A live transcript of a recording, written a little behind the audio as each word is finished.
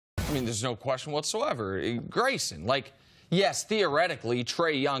I mean, there's no question whatsoever. Grayson, like, yes, theoretically,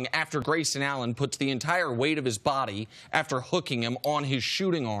 Trae Young, after Grayson Allen puts the entire weight of his body after hooking him on his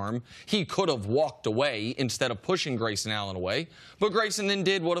shooting arm, he could have walked away instead of pushing Grayson Allen away. But Grayson then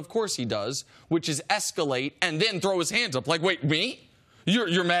did what, of course, he does, which is escalate and then throw his hands up. Like, wait, me?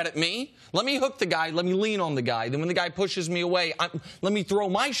 You're mad at me? Let me hook the guy. Let me lean on the guy. Then when the guy pushes me away, let me throw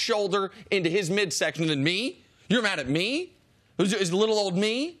my shoulder into his midsection. And me? You're mad at me? Is little old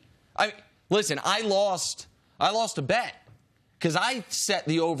me? Listen, I lost a bet because I set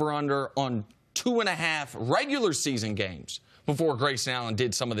the over-under on 2.5 regular season games before Grayson Allen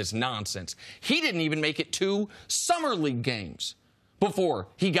did some of this nonsense. He didn't even make it 2 summer league games before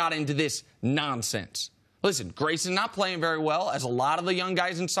he got into this nonsense. Listen, Grayson not playing very well, as a lot of the young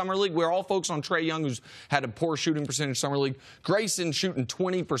guys in Summer League. We're all focused on Trae Young, who's had a poor shooting percentage in Summer League. Grayson shooting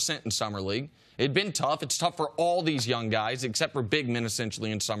 20% in Summer League. It'd been tough. It's tough for all these young guys, except for big men,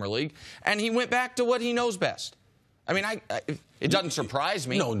 essentially, in Summer League. And he went back to what he knows best. I mean, it doesn't surprise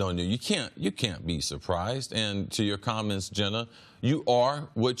me. No. You can't be surprised. And to your comments, Jenna, you are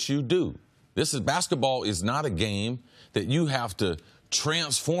what you do. Basketball is not a game that you have to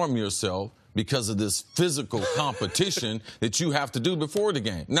transform yourself because of this physical competition that you have to do before the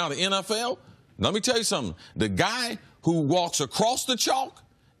game. Now, the NFL, let me tell you something. The guy who walks across the chalk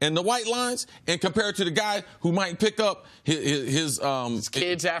and the white lines, and compared to the guy who might pick up his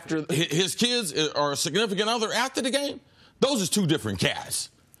kids after his kids or a significant other after the game, those are 2 different cats.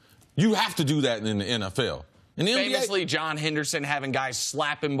 You have to do that in the NFL. In the Famously, NBA, John Henderson having guys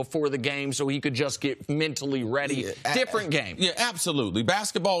slap him before the game so he could just get mentally ready. Different game. Yeah, absolutely.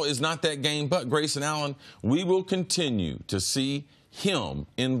 Basketball is not that game, but Grayson Allen, we will continue to see him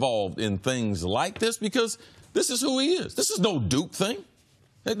involved in things like this because this is who he is. This is no Duke thing.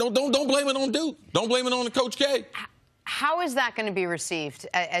 Don't blame it on Duke. Don't blame it on the Coach K. How is that going to be received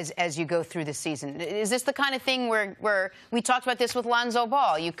as you go through the season? Is this the kind of thing where we talked about this with Lonzo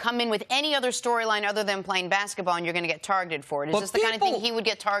Ball? You come in with any other storyline other than playing basketball and you're going to get targeted for it. Is this the kind of thing he would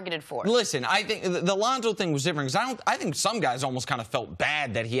get targeted for? Listen, I think the Lonzo thing was different because I think some guys almost kind of felt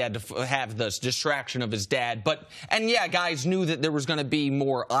bad that he had to have this distraction of his dad. And yeah, guys knew that there was going to be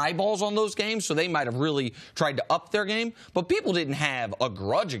more eyeballs on those games, so they might have really tried to up their game. But people didn't have a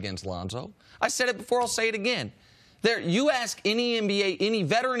grudge against Lonzo. I said it before, I'll say it again. You ask any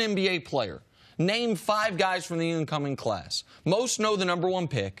veteran NBA player, name 5 guys from the incoming class. Most know the #1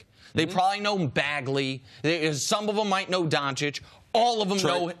 pick. They probably know Bagley. Some of them might know Doncic. All of them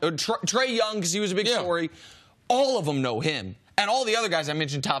know Trae Young because he was a big story. All of them know him. And all the other guys I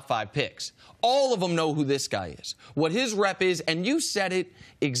mentioned, top 5 picks. All of them know who this guy is, what his rep is, and you said it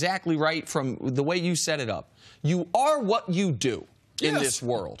exactly right from the way you set it up. You are what you do. In this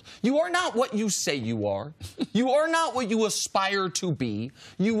world. You are not what you say you are. You are not what you aspire to be.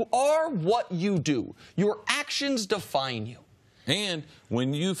 You are what you do. Your actions define you. And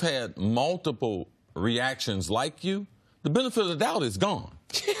when you've had multiple reactions like you, the benefit of the doubt is gone.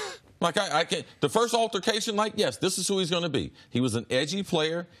 Like I can't. The first altercation, like, yes, this is who he's going to be. He was an edgy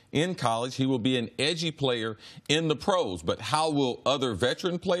player in college. He will be an edgy player in the pros. But how will other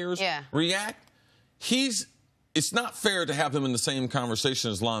veteran players react? It's not fair to have him in the same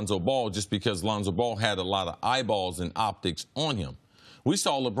conversation as Lonzo Ball just because Lonzo Ball had a lot of eyeballs and optics on him. We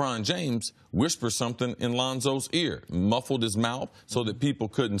saw LeBron James whisper something in Lonzo's ear, muffled his mouth so that people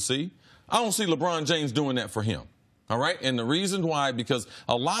couldn't see. I don't see LeBron James doing that for him. All right? And the reason why, because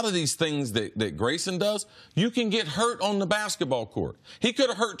a lot of these things that Grayson does, you can get hurt on the basketball court. He could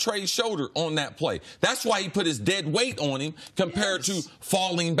have hurt Trae's shoulder on that play. That's why he put his dead weight on him compared to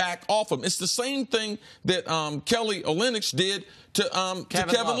falling back off him. It's the same thing that Kelly Olynyk did to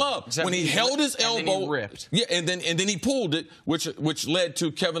Kevin Love. When he held his elbow, and then he ripped. Yeah, and then he pulled it, which led to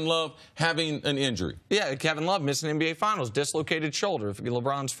Kevin Love having an injury. Yeah, Kevin Love missing NBA Finals, dislocated shoulder for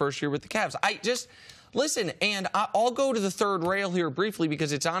LeBron's first year with the Cavs. Listen, and I'll go to the third rail here briefly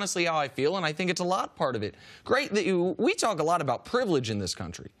because it's honestly how I feel, and I think it's a lot part of it. Great that we talk a lot about privilege in this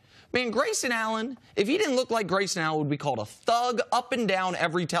country. Man, Grayson Allen, if he didn't look like Grayson Allen, would be called a thug up and down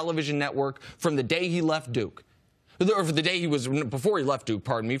every television network from the day he left Duke. Or for the day before he left Duke,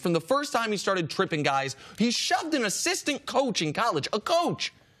 pardon me. From the first time he started tripping guys, he shoved an assistant coach in college, a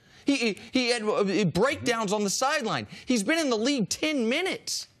coach. He had breakdowns on the sideline. He's been in the league 10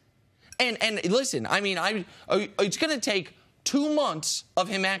 minutes. And listen, I mean, it's going to take 2 months of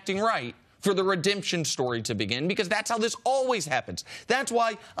him acting right for the redemption story to begin, because that's how this always happens. That's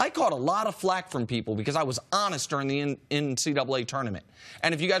why I caught a lot of flack from people, because I was honest during the NCAA tournament.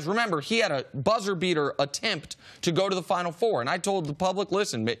 And if you guys remember, he had a buzzer beater attempt to go to the Final Four. And I told the public,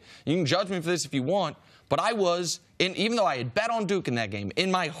 listen, you can judge me for this if you want, But I was, even though I had bet on Duke in that game,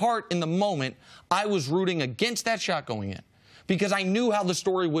 in my heart, in the moment, I was rooting against that shot going in. Because I knew how the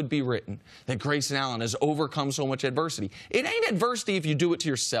story would be written, that Grayson Allen has overcome so much adversity. It ain't adversity if you do it to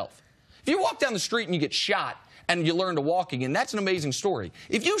yourself. If you walk down the street and you get shot and you learn to walk again, that's an amazing story.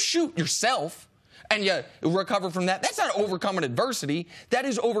 If you shoot yourself and you recover from that, that's not overcoming adversity. That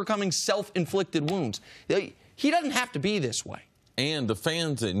is overcoming self-inflicted wounds. He doesn't have to be this way. And the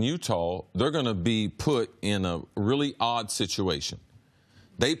fans in Utah, they're going to be put in a really odd situation.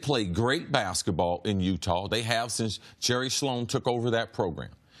 They play great basketball in Utah. They have since Jerry Sloan took over that program.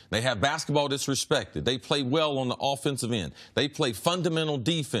 They have basketball that's respected. They play well on the offensive end. They play fundamental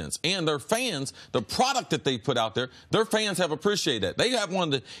defense. And their fans, the product that they put out there, their fans have appreciated that. They have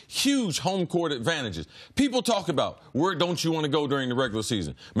one of the huge home court advantages. People talk about, where don't you want to go during the regular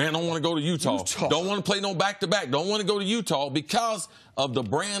season? Man, I don't want to go to Utah. Don't want to play no back-to-back. Don't want to go to Utah because of the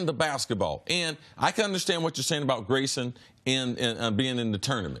brand of basketball. And I can understand what you're saying about Grayson and being in the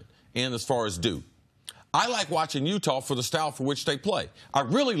tournament and as far as Duke. I like watching Utah for the style for which they play. I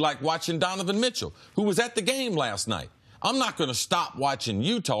really like watching Donovan Mitchell, who was at the game last night. I'm not going to stop watching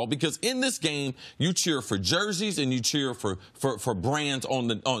Utah because in this game, you cheer for jerseys and you cheer for brands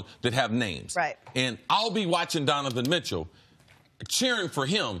that have names. Right. And I'll be watching Donovan Mitchell, cheering for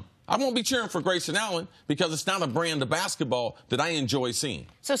him. I won't be cheering for Grayson Allen because it's not a brand of basketball that I enjoy seeing.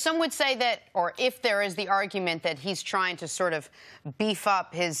 So some would say that, or if there is the argument that he's trying to sort of beef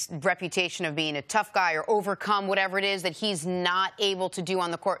up his reputation of being a tough guy or overcome whatever it is that he's not able to do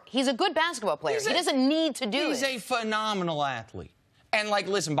on the court. He's a good basketball player. He doesn't need to do it. He's a phenomenal athlete. And, like,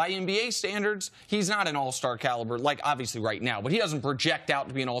 listen, by NBA standards, he's not an all-star caliber, like, obviously right now. But he doesn't project out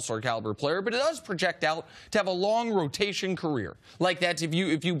to be an all-star caliber player. But it does project out to have a long rotation career. Like, that's if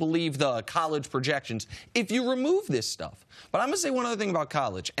you believe the college projections, if you remove this stuff. But I'm going to say one other thing about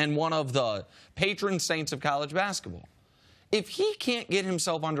college and one of the patron saints of college basketball. If he can't get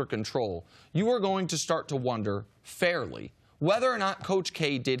himself under control, you are going to start to wonder, fairly, whether or not Coach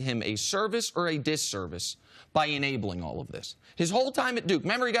K did him a service or a disservice by enabling all of this. His whole time at Duke,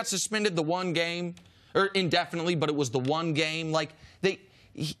 remember he got suspended the one game, or indefinitely, but it was the one game. Like,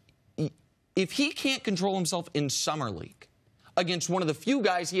 if he can't control himself in Summer League against one of the few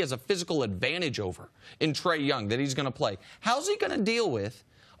guys he has a physical advantage over in Trae Young that he's going to play, how's he going to deal with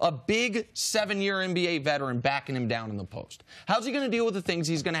a big 7-year NBA veteran backing him down in the post? How's he going to deal with the things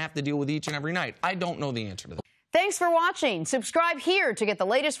he's going to have to deal with each and every night? I don't know the answer to that. Thanks for watching. Subscribe here to get the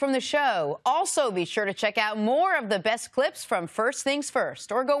latest from the show. Also, be sure to check out more of the best clips from First Things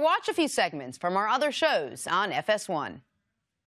First, or go watch a few segments from our other shows on FS1.